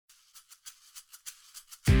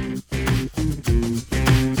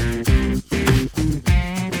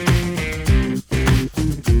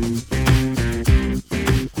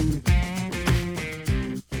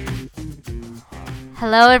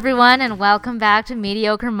Hello, everyone, and welcome back to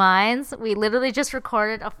Mediocre Minds. We literally just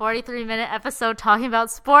recorded a 43-minute episode talking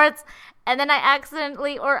about sports, and then I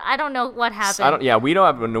accidentally, or I don't know what happened. We don't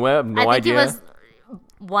have no I think idea. it was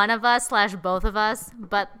one of us / both of us,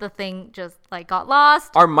 but the thing just got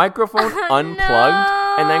lost. Our microphone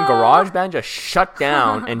unplugged, and then GarageBand just shut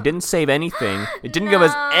down and didn't save anything. It didn't give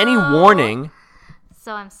us any warning.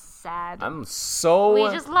 So I'm sad. I'm so We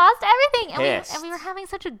just lost everything, pissed. and we were having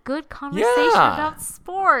such a good conversation about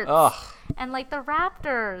sports. Ugh. And the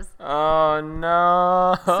Raptors. Oh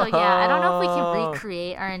no. So yeah, I don't know if we can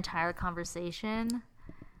recreate our entire conversation.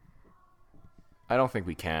 I don't think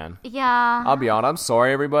we can. Yeah. I'll be honest. I'm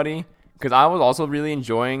sorry, everybody, because I was also really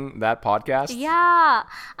enjoying that podcast. Yeah.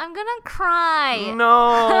 I'm gonna cry.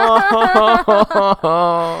 No.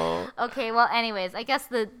 Okay, well, anyways, I guess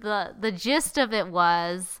the gist of it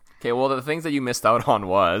was Okay, well, the things that you missed out on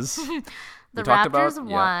was the we talked Raptors about,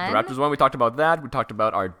 won. Yeah, the Raptors won. We talked about that. We talked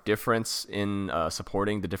about our difference in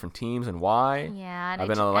supporting the different teams and why. Yeah, and I've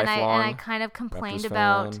been a lifelong I kind of complained Raptors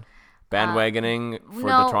about fan. Bandwagoning for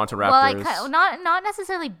no, the Toronto well, Raptors. not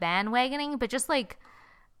necessarily bandwagoning, but just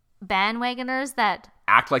bandwagoners that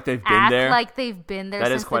act like they've been act there. like they've been there That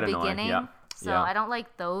since is quite the annoying, beginning. yeah. So Yeah. I don't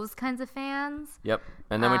like those kinds of fans. Yep.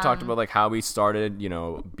 And then we talked about how we started,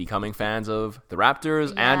 becoming fans of the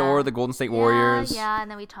Raptors and or the Golden State Warriors. Yeah,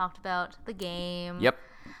 and then we talked about the game. Yep.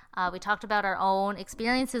 We talked about our own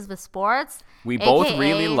experiences with sports. We both AKA,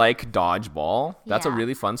 really like dodgeball. That's a Yeah.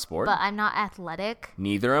 really fun sport. But I'm not athletic.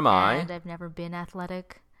 Neither am I. And I've never been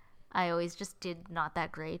athletic. I always just did not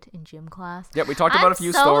that great in gym class. Yep, we talked about I'm a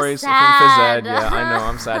few so stories sad. from phys ed. Yeah, I know.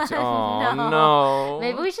 I'm sad too. Oh, no.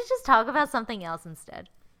 Maybe we should just talk about something else instead.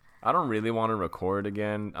 I don't really want to record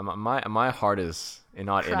again. My heart is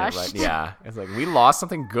not Crushed. in it right. Yeah, it's like we lost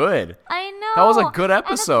something good. I know. That was a good and it's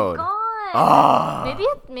episode. gone. Ah.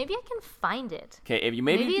 Maybe I can find it. Okay, if you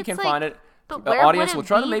you can it's find it. but The where audience would will it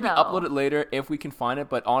try to be, maybe though? upload it later if we can find it.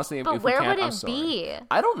 But honestly, But if where we can't, would I'm it sorry. be?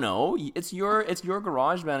 I don't know. It's your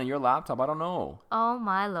GarageBand and your laptop. I don't know. Oh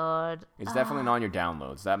my lord. It's definitely not on your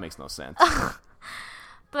downloads. That makes no sense.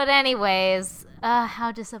 But anyways,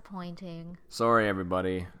 how disappointing. Sorry,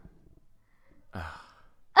 everybody.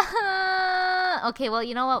 Okay, well,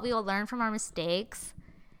 you know what? We will learn from our mistakes,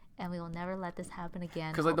 and we will never let this happen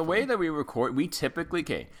again. Because the way that we record, we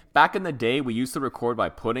typically, back in the day, we used to record by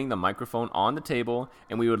putting the microphone on the table,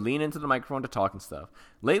 and we would lean into the microphone to talk and stuff.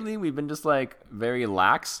 Lately, we've been just very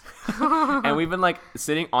lax, and we've been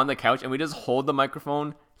sitting on the couch, and we just hold the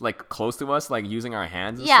microphone close to us, using our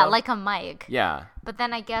hands and yeah, stuff. like a mic. Yeah. But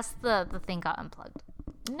then I guess the thing got unplugged.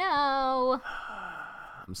 No.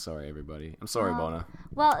 I'm sorry, everybody. I'm sorry, Bona.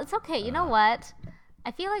 Well, it's okay. You know what?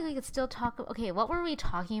 I feel like we could still talk. Okay, what were we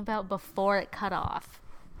talking about before it cut off?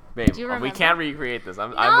 Babe, Do you we remember? can't recreate this. No,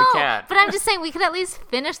 we can't. but I'm just saying we could at least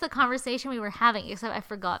finish the conversation we were having, except I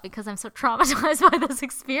forgot because I'm so traumatized by this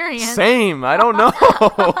experience. Same. I don't know.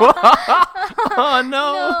 Oh,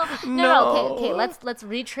 no. Okay, let's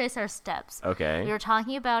retrace our steps. Okay. We were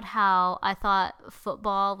talking about how I thought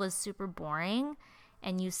football was super boring,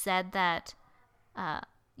 and you said that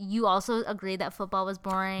you also agreed that football was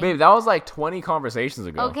boring. Babe, that was 20 conversations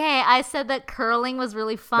ago. Okay, I said that curling was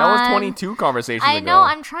really fun. That was 22 conversations ago. I know,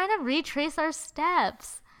 I'm trying to retrace our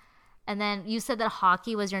steps. And then you said that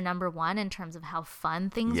hockey was your number one in terms of how fun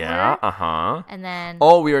things were. Yeah, uh-huh. And then...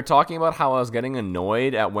 Oh, we were talking about how I was getting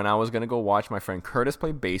annoyed at when I was going to go watch my friend Curtis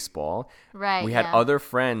play baseball. Right, We had yeah. other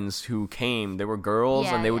friends who came. They were girls,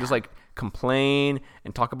 Yeah, and they would yeah. just complain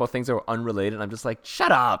and talk about things that were unrelated. And I'm just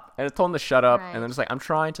shut up. And I told them to shut up. Right. And I'm just I'm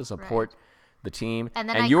trying to support the team. And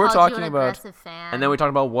then I you were called talking you an about aggressive fan. And then we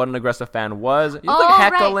talked about what an aggressive fan was. You Oh,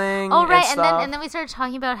 heckling right. Oh, right. and And stuff. then we started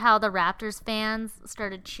talking about how the Raptors fans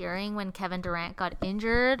started cheering when Kevin Durant got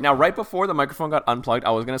injured. Now, right before the microphone got unplugged,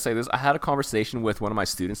 I was gonna say this. I had a conversation with one of my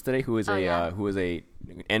students today, who is a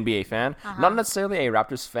NBA fan, not necessarily a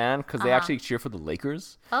Raptors fan, because they actually cheer for the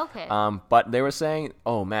Lakers. Okay. But they were saying,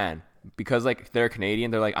 "Oh man." Because they're Canadian,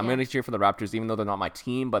 they're I'm gonna cheer for the Raptors even though they're not my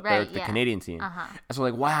team, but they're Right, the yeah. Canadian team. And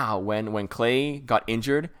so wow, when Clay got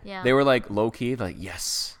injured, Yeah. they were low key,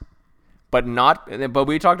 yes. But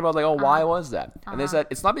we talked about why was that? And they said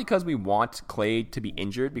it's not because we want Clay to be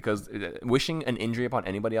injured, because wishing an injury upon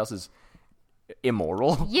anybody else is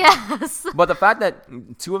immoral. Yes. But the fact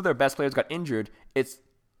that two of their best players got injured,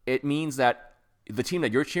 it means that the team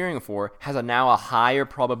that you're cheering for has now a higher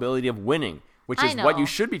probability of winning, which is what you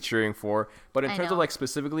should be cheering for. But in terms of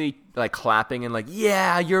specifically clapping and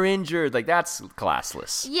yeah, you're injured, that's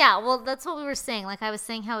classless. Yeah, well, that's what we were saying. I was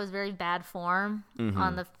saying how it was very bad form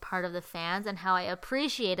on the part of the fans, and how I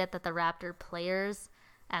appreciated that the Raptor players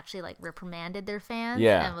actually like reprimanded their fans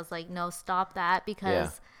Yeah. and was like, no, stop that,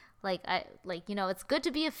 because it's good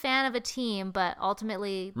to be a fan of a team, but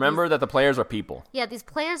ultimately Remember that the players are people. yeah, these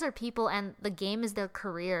players are people and the game is their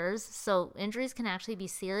careers, so injuries can actually be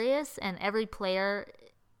serious, and every player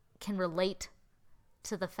can relate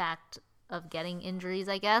to the fact of getting injuries,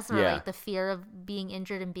 I guess, or Yeah. like the fear of being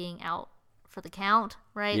injured and being out for the count,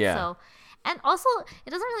 right? Yeah. So, and also it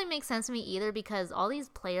doesn't really make sense to me either, because all these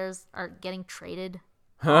players are getting traded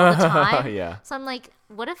all the time. Yeah. So I'm like,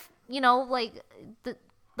 what if, like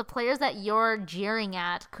the players that you're jeering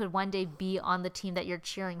at could one day be on the team that you're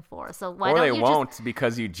cheering for. So why Or don't they you won't just...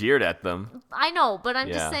 because you jeered at them. I know, but I'm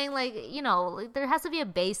Yeah. just saying, like, like, there has to be a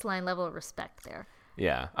baseline level of respect there.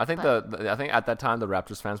 Yeah, I think I think at that time the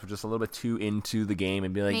Raptors fans were just a little bit too into the game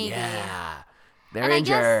and be like, Maybe. yeah, they're And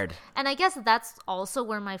injured. I guess that's also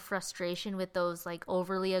where my frustration with those like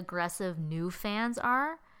overly aggressive new fans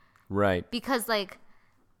are, Right. because like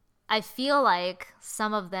I feel like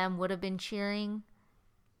some of them would have been cheering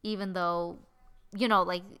even though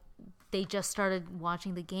like they just started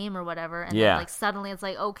watching the game or whatever, and Yeah. then, like, suddenly it's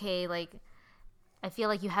like, okay, like I feel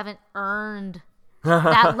like you haven't earned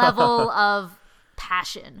that level of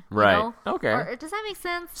passion, you Right. know? Okay. Or does that make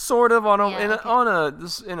sense? Sort of Yeah,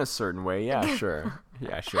 in a certain way. Yeah, sure.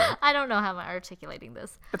 Yeah, sure. I don't know how I'm articulating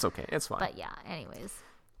this. It's okay. It's fine. But yeah, anyways.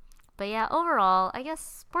 But yeah, overall, I guess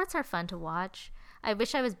sports are fun to watch. I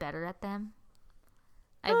wish I was better at them.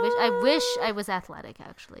 I wish I was athletic,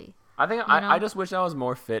 actually. I think know? I just wish I was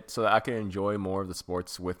more fit so that I could enjoy more of the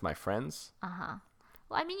sports with my friends. Well,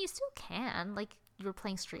 I mean, you still can. Like, you were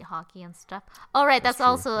playing street hockey and stuff. Oh, right. That's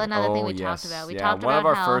also another thing we talked about. We talked one about of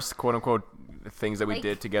our how, first quote unquote things that we like,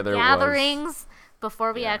 did together gatherings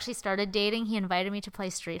before we Yeah. actually started dating. He invited me to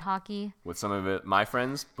play street hockey, with some of my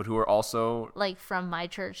friends, but who are also like from my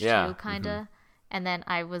church Yeah, too, kind of. And then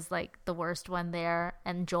I was like the worst one there,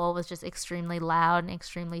 and Joel was just extremely loud and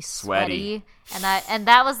extremely sweaty. And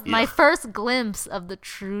that was my first glimpse of the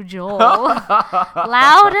true Joel.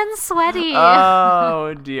 Loud and sweaty.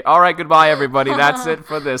 Oh dear. All right, goodbye everybody. That's it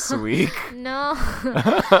for this week. No.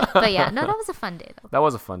 But yeah, no, that was a fun day though. That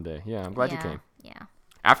was a fun day. Yeah, I'm glad you Yeah, came. yeah.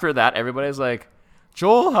 After that, everybody's like,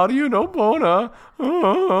 Joel, how do you know Bona?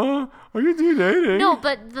 Are you two dating? No,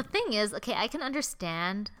 but the thing is, okay, I can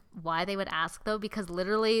understand why they would ask though, because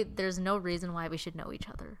literally there's no reason why we should know each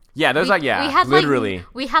other. Yeah, there's literally.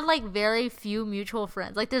 We had like very few mutual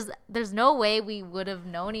friends. Like there's no way we would have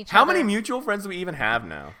known each How other. many mutual friends do we even have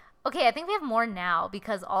now? Okay, I think we have more now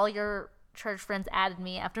because all your church friends added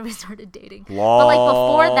me after we started dating. Lol. But like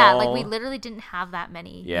before that, like we literally didn't have that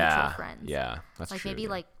many mutual friends. Yeah, that's Like true. maybe yeah.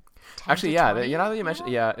 like 10 Actually, to yeah, 20, you know that you mentioned,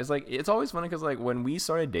 yeah, it's like it's always funny because like when we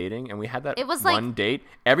started dating and we had that It was like- one date,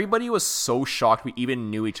 everybody was so shocked we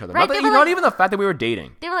even knew each other. Right, they were not like- even the fact that we were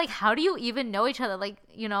dating. They were like, "How do you even know each other?" Like,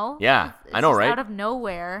 Yeah, it's I know, just right? Out of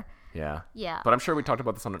nowhere. Yeah. Yeah. But I'm sure we talked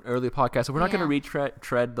about this on an earlier podcast, so we're not going Yeah. to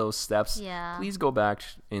tread those steps. Yeah. Please go back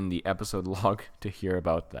in the episode log to hear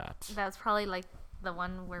about that. That's probably like the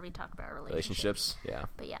one where we talked about relationships. Yeah.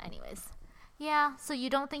 But yeah, anyways. Yeah, so you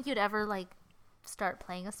don't think you'd ever like start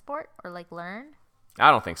playing a sport or like learn? I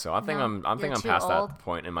don't think so. I think No, I'm you're too past old. that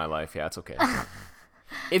point in my life. Yeah, it's okay.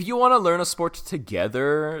 If you want to learn a sport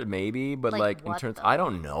together, maybe, but Like like in what, terms, though? I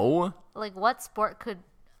don't know. Like what sport could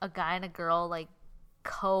a guy and a girl like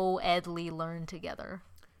co-edly learn together?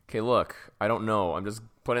 Okay, look, I don't know. I'm just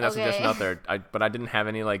putting that Okay. suggestion out there. But I didn't have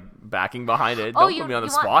any like backing behind it. Oh, Don't put me on the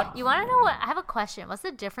spot. You want to know what? I have a question. What's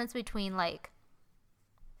the difference between like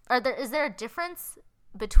is there a difference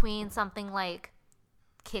between something like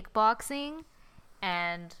kickboxing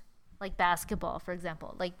and like basketball, for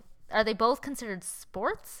example? Like, are they both considered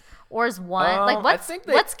sports, or is one like I think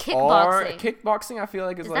they what's are. kickboxing? Kickboxing, I feel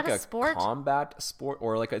like is Is like that a a sport? combat sport,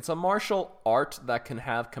 or like it's a martial art that can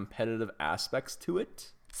have competitive aspects to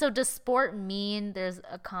it. So does sport mean there's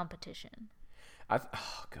a competition?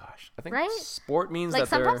 Oh gosh, I think Right? sport means Like that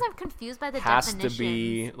sometimes there I'm confused by the has definitions. to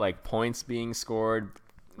be like points being scored.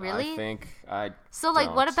 Really? I think I. So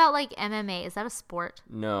like, what don't. about like MMA? Is that a sport?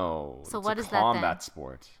 No. So it's what a is that then? combat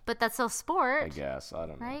sport? But that's still sport, I guess I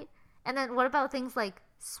don't know. right? And then what about things like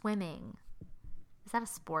swimming? Is that a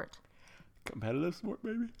sport? Competitive sport,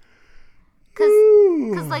 maybe.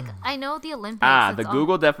 Because like I know the Olympics. it's The all-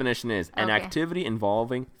 Google definition is an Okay. activity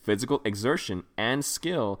involving physical exertion and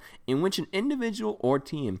skill in which an individual or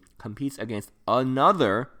team competes against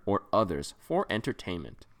another or others for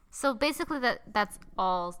entertainment. So basically, that's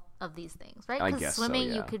all of these things, right? I Because guess so, swimming,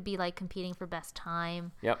 you yeah. could be like competing for best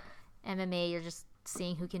time. Yep. MMA, you're just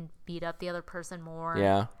seeing who can beat up the other person more.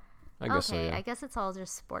 Yeah. I guess so, Okay, yeah. I guess it's all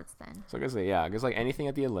just sports then. So I guess, yeah, I guess like anything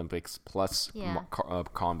at the Olympics plus Yeah.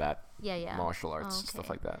 combat, Yeah. martial arts, Okay. stuff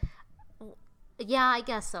like that. Yeah, I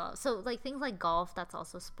guess so. So like things like golf, that's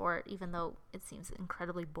also sport, even though it seems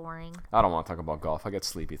incredibly boring. I don't want to talk about golf. I get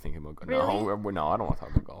sleepy thinking about golf. Really? No, I don't want to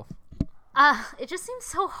talk about golf. It just seems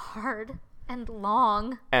so hard and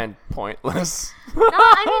long. And pointless. No,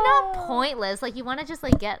 I mean not pointless. Like you want to just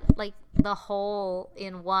like get like the hole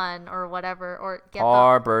in one or whatever, or get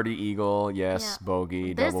Par, birdie, eagle, yes, Yeah.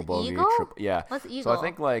 bogey, There's double bogey, eagle? triple. Yeah. What's So eagle? I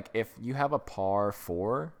think like if you have a par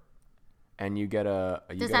 4 and you get a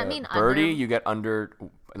Does that mean birdie, under? you get under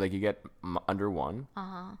under 1.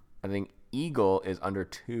 Uh-huh. I think eagle is under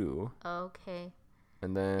 2, Okay.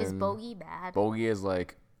 and then Is bogey bad? bogey is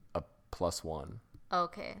like a +1.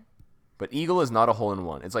 Okay. But eagle is not a hole in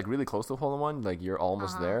one. It's like really close to a hole in one. Like you're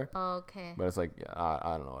almost there. Okay. But it's like I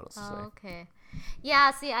don't know what else to say. Okay.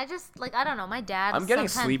 Yeah, see, I just like I don't know. My dad. I'm getting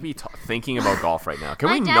sometimes- sleepy thinking about golf right now. Can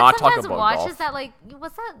My we dad not talk sometimes about watches golf? that like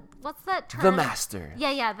what's that term? The Master.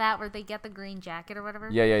 Yeah, that where they get the green jacket or whatever.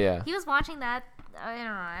 Yeah. He was watching that. I don't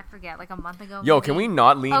know. I forget, like a month ago. Yo, maybe. can we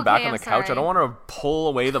not lean Okay, back on I'm the couch? I sorry. don't want to pull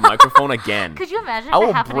away the microphone again. Could you imagine? If I it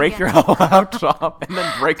will happened break again? your laptop and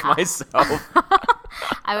then break myself.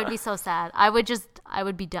 I would be so sad. I would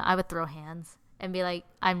be done. I would throw hands and be like,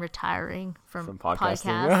 I'm retiring from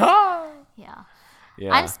podcasting. podcasts. Yeah.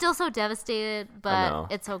 Yeah. I'm still so devastated, know.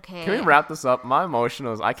 but it's okay. Can we wrap this up? My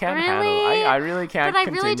emotionals. I can't handle Really? it. I really can't. But I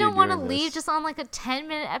really continue don't want to doing leave this. just on like a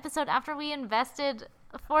 10-minute episode after we invested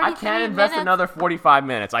 43 I can't invest minutes. another 45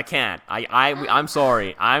 minutes. I can't. I'm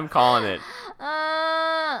sorry. I'm calling it.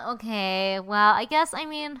 Okay. Well, I guess, I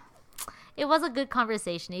mean, it was a good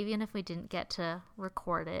conversation, even if we didn't get to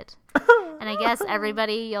record it. And I guess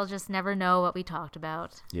everybody, you'll just never know what we talked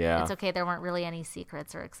about. Yeah. It's okay. There weren't really any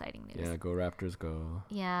secrets or exciting news. Yeah, go Raptors, go.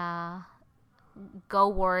 Yeah. Go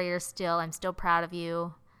Warriors still. I'm still proud of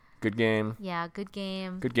you. Good game. Yeah, good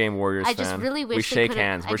game. Good game, Warriors I just fan. really wish we they shake could've-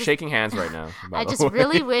 hands. I We're just- shaking hands right now. by I the just way.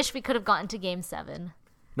 really wish we could have gotten to Game 7.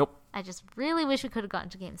 Nope, I just really wish we could have gotten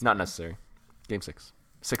to Game 7. not necessary. Game 6.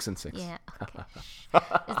 6 and 6. Yeah. Okay.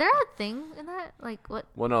 Is there a thing in that? Like what?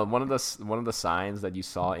 Well, no. One of the signs that you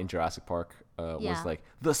saw in Jurassic Park Yeah. was like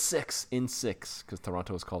the 6 in 6 because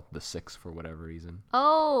Toronto is called the 6 for whatever reason.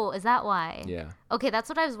 Oh, is that why? Yeah. Okay, that's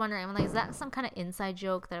what I was wondering. I'm like, is that some kind of inside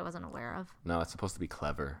joke that I wasn't aware of? No, it's supposed to be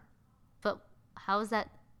clever. But how is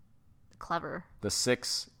that clever? The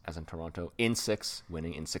 6, as in Toronto, in 6,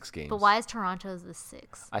 winning in 6 games. But why is Toronto's the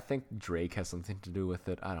 6? I think Drake has something to do with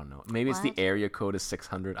it. I don't know. Maybe it's the What? area code is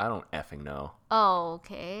 600. I don't effing know. Oh,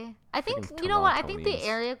 okay. I think Freaking you know what? I think the Torontonians.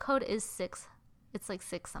 area code is 6. It's like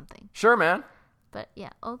 6 something. Sure, man. But yeah,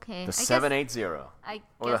 okay. The I guess- 780 I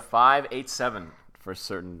or the guess 587 for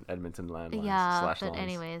certain Edmonton landlines. yeah, slash but lines.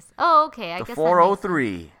 anyways. Oh, okay. I The guess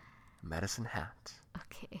 403 Medicine Hat That makes...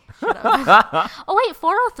 Okay. Shut up. Oh wait,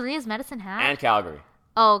 403 is Medicine Hat. and Calgary.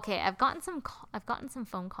 Oh, okay. I've gotten some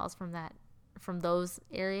phone calls from those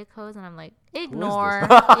area codes, and I'm like, ignore.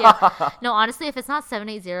 Yeah. No, honestly, if it's not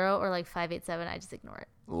 780 or like 587, I just ignore it.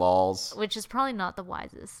 Lols. Which is probably not the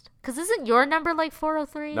wisest. Because isn't your number like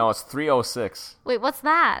 403? No, it's 306. Wait, what's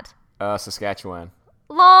that? Saskatchewan.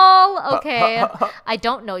 Lol. Okay. I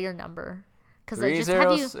don't know your number. Because I just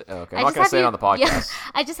have you. 306. Okay, I I'm not just gonna have say it you- on the podcast. Yeah,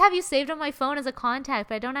 I just have you saved on my phone as a contact,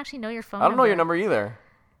 but I don't actually know your phone I don't know your number either.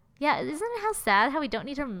 Yeah, isn't it how sad how we don't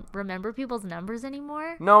need to remember people's numbers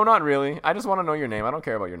anymore? No, not really. I just want to know your name. I don't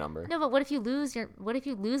care about your number. No, but what if you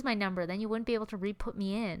lose my number? Then you wouldn't be able to re-put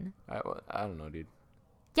me in. I don't know, dude.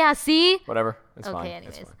 Yeah, see? Whatever. It's Okay, fine.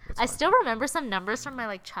 anyways. It's fine. It's I fine. still remember some numbers from my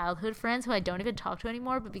like childhood friends who I don't even talk to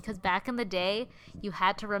anymore, but because back in the day you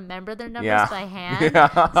had to remember their numbers Yeah. by hand.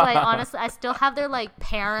 Yeah. So I still have their like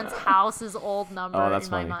parents' house's old number Oh, in that's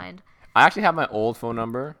my funny. mind. I actually have my old phone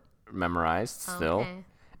number memorized still. Okay.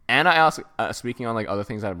 And I also, speaking on like other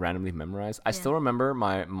things I've randomly memorized, I still remember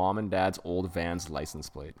my mom and dad's old van's license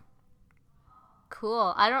plate.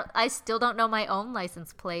 Cool. I still don't know my own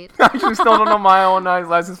license plate. I actually still don't know my own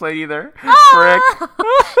license plate either. Ah! Frick.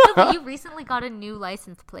 No, but you recently got a new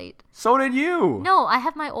license plate. So did you. No, I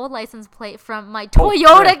have my old license plate from my Oh,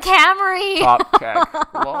 Toyota frick. Camry, Top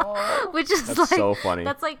check. Lol. which is That's like so funny.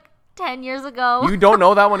 That's like 10 years ago. You don't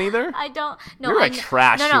know that one either? I don't. No, You're a I kn-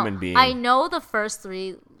 trash no, human being. I know the first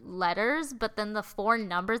 3 letters, but then the 4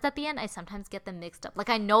 numbers at the end, I sometimes get them mixed up. Like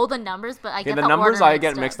I know the numbers, but I get the the numbers order I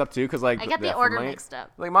get mixed up too, because like I get the for order my- mixed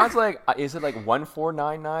up. Like mine's like, is it like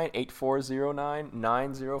 1499 8409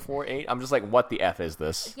 9048? I'm just like, what the f is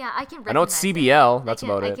this? Yeah, I can. I know it's recognize CBL. it. That's I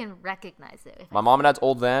can, about it. I can recognize it. My mom and dad's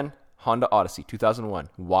old van, Honda Odyssey 2001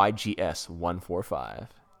 YGS 145.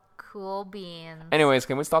 Cool beans. Anyways,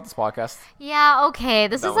 can we stop this podcast? Yeah, okay.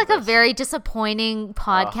 This Done is with like a this. very disappointing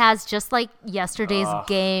podcast, just like yesterday's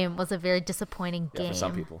game was a very disappointing Yeah, game. for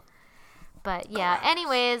some people. But yeah,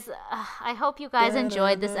 anyways, I hope you guys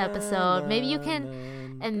enjoyed this episode. Maybe you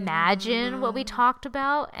can imagine what we talked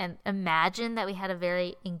about and imagine that we had a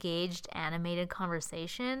very engaged, animated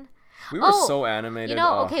conversation. We were so animated. You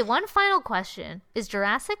know, okay, one final question. Is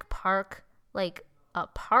Jurassic Park like a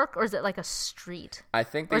park or is it like a street? I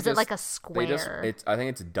think or is it like a square? I think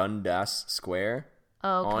it's Dundas Square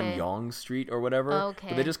on Yonge Street or whatever. Okay.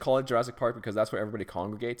 But they just call it Jurassic Park because that's where everybody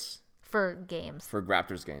congregates. For games. For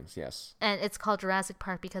Raptors games, yes. And it's called Jurassic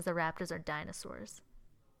Park because the raptors are dinosaurs.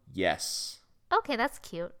 Yes. Okay, that's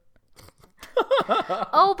cute.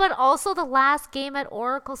 Oh, but also the last game at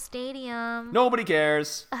Oracle Stadium. Nobody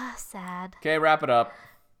cares. Sad. Okay, wrap it up.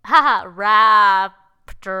 Haha,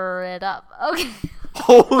 raptor it up. Okay.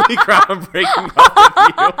 Holy crap, I'm breaking up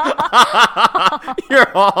with you.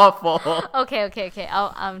 You're awful. Okay.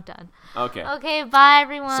 I'm done. Okay. Okay, bye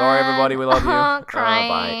everyone. Sorry, everybody. We love you.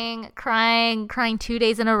 Crying 2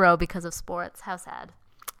 days in a row because of sports. How sad.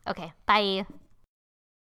 Okay, bye.